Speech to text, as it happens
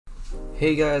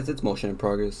Hey guys, it's Motion in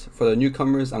Progress. For the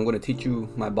newcomers, I'm going to teach you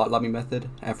my bot lobby method,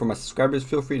 and for my subscribers,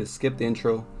 feel free to skip the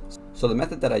intro. So the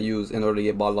method that I use in order to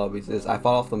get bot lobbies is I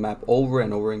follow off the map over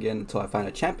and over again until I find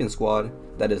a champion squad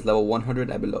that is level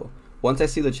 100 and below. Once I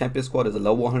see the champion squad is a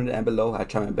level 100 and below, I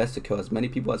try my best to kill as many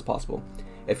people as possible.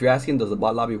 If you're asking, does the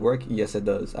bot lobby work? Yes, it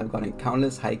does. I've gotten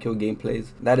countless high kill gameplays.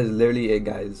 That is literally it,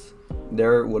 guys.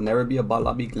 There will never be a bot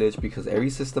lobby glitch because every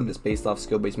system is based off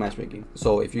skill-based matchmaking.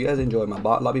 So if you guys enjoy my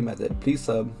bot lobby method, please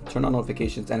sub, turn on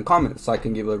notifications, and comment so I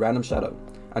can give a random shout out.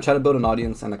 I try to build an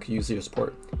audience and I can use your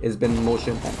support. It's been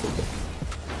Motion and Progress.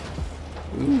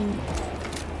 Ooh.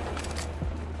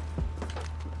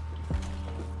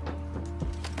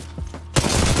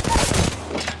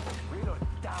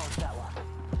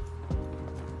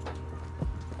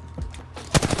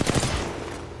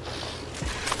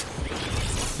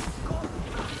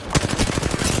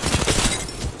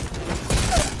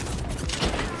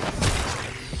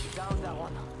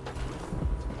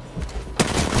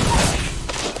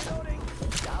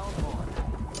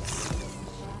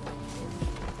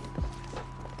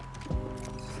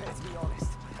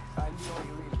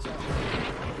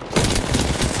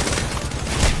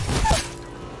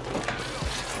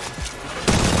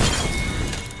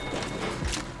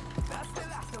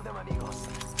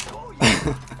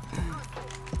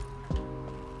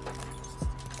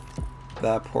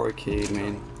 That poor kid,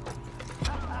 man.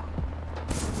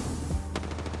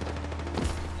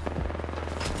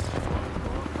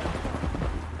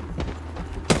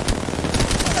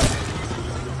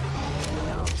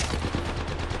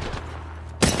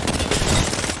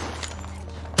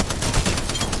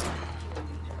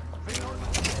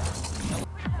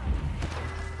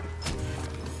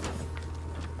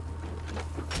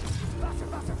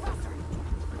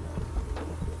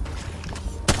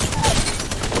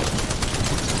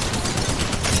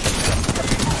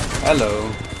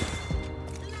 Hello.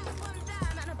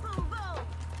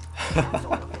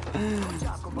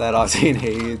 That Octane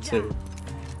hated too.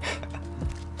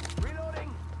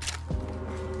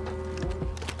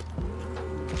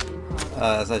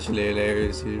 That's actually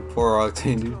hilarious, dude. Poor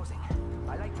Octane, dude.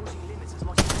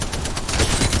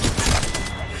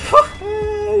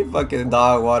 You fucking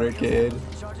dog water kid.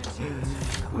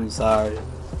 I'm sorry.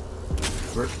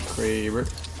 Rick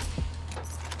Kraber.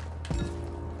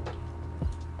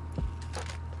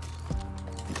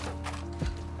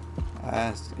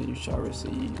 Ask and you shall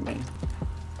receive, man.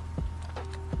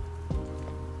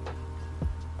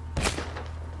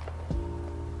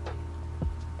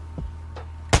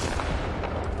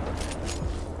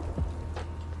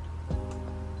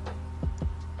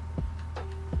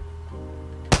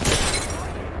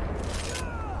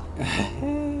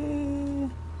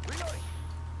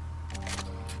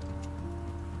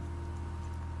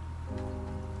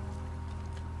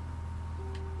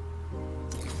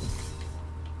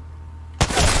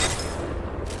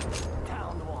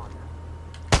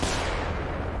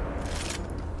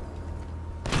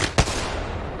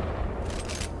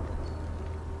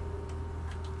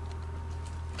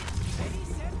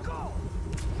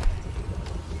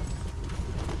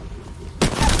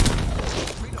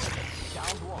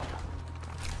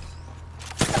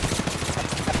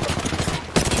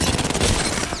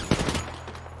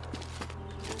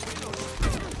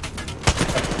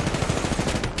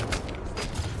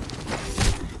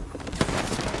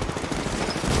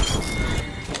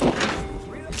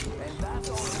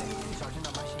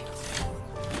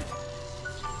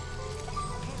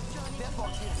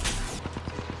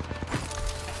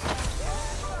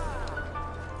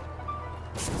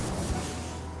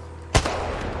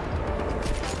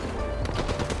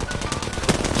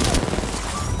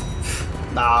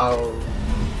 No.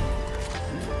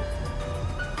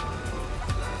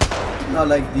 Not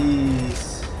like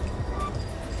these.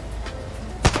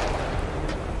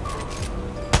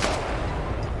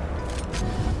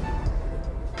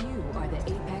 You are the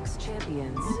Apex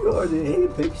champions. You are the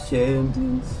Apex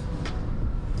champions.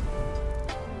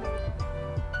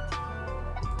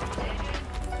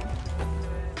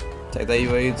 Take that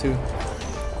UAV too.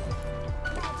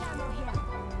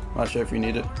 Not sure if you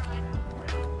need it.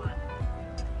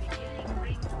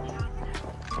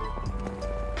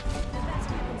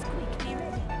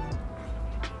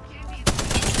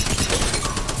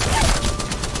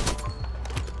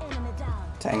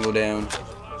 Tango down.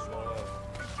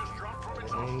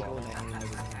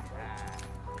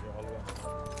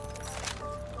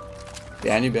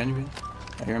 Behind you, behind you, behind you.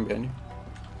 I hear him behind you.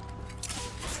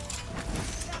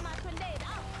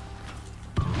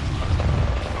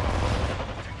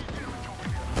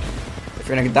 If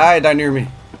you're gonna die near me.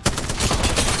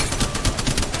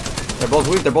 They're both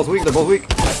weak, they're both weak, they're both weak.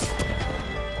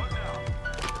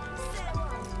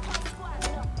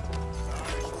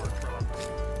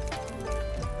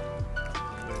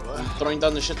 throwing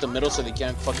down the shit in the middle so they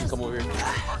can't fucking come over here.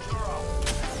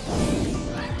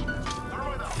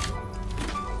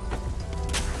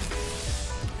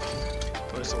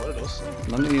 What are those?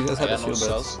 None of you guys I have a got no shield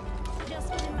cells.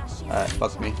 beds. Alright,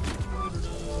 fuck me.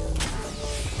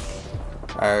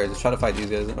 Alright, let's try to fight these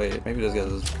guys. Wait, maybe those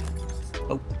guys is...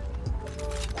 Oh.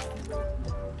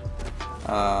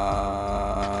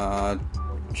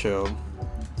 Chill.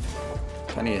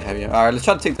 I need a heavy. Alright, let's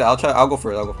try to take that. I'll go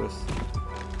first. I'll go first.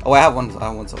 Oh, I have one so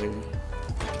heavy.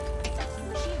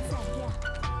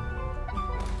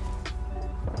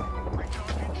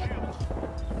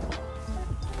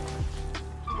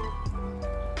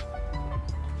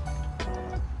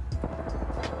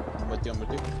 I'm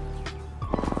with you.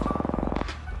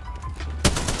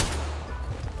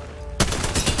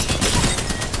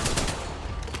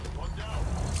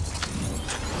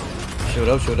 Shoot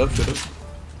up. I get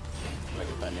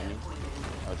that enemy.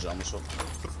 I'll jump so.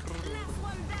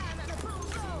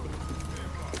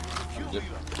 Good.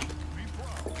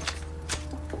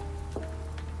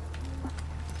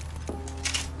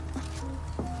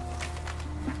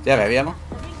 Do you have heavy ammo?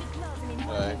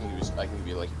 I can give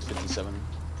you like 57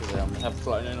 because I have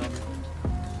flying in on me.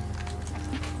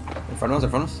 In front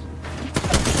of us.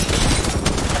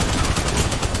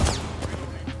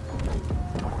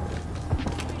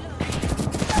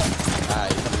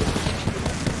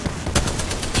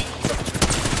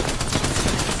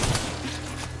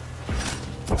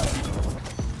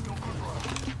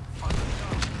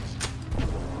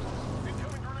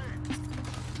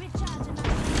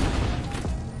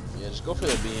 Go for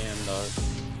the BM, dog.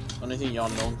 Only thing y'all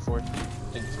known for.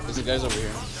 There's the guys over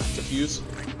here. The fuse.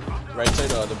 Right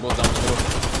side, they're both down the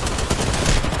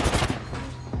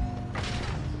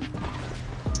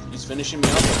middle. He's finishing me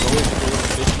off. Go away before the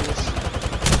business.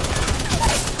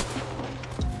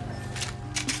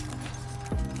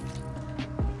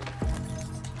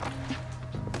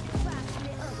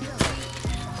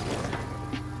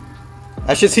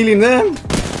 That shit's healing them.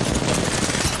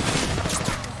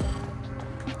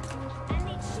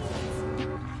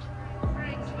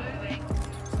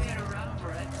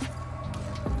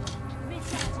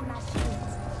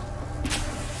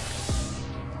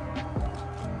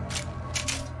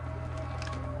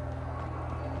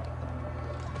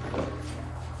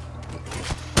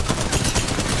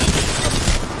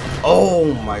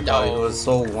 Oh my god, it was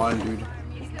so one, dude.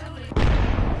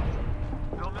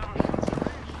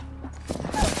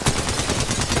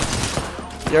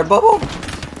 Your bubble?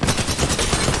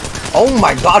 Oh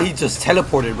my god, he just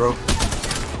teleported, bro.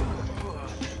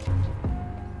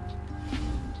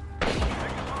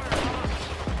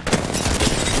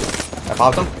 I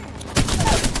popped him.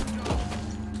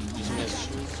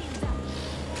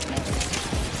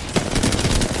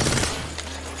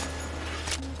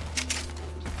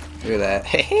 Look at that.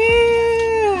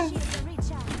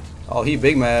 Oh, he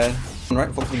big man.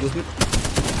 Right, focus on this bit.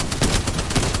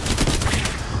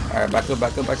 Alright, back up.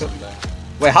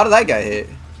 Wait, how did that guy hit?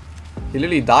 He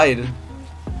literally died.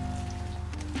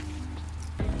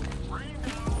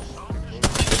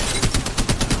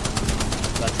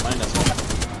 That's mine, that's mine.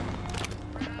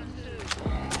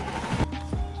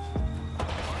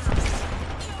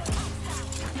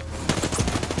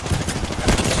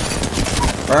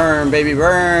 Burn, baby,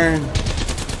 burn.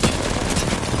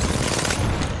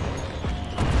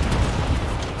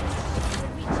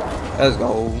 Let's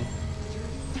go.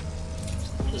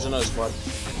 There's another squad.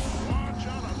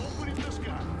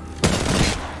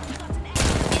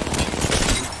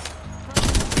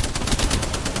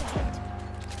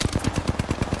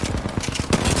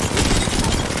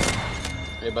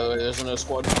 Hey, by the way, there's another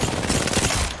squad.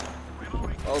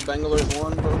 Oh, Bangalore's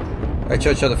one, bro. Alright,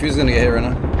 chill. The fuse is gonna get hit right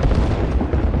now.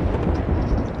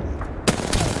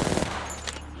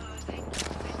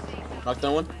 Knock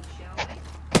down one.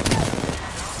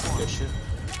 Good shit.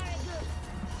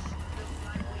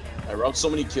 I robbed so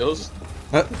many kills.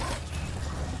 Looky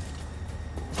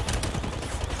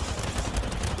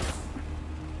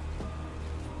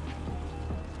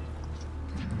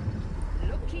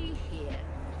here,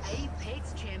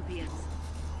 Apex champions.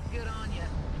 Good on ya.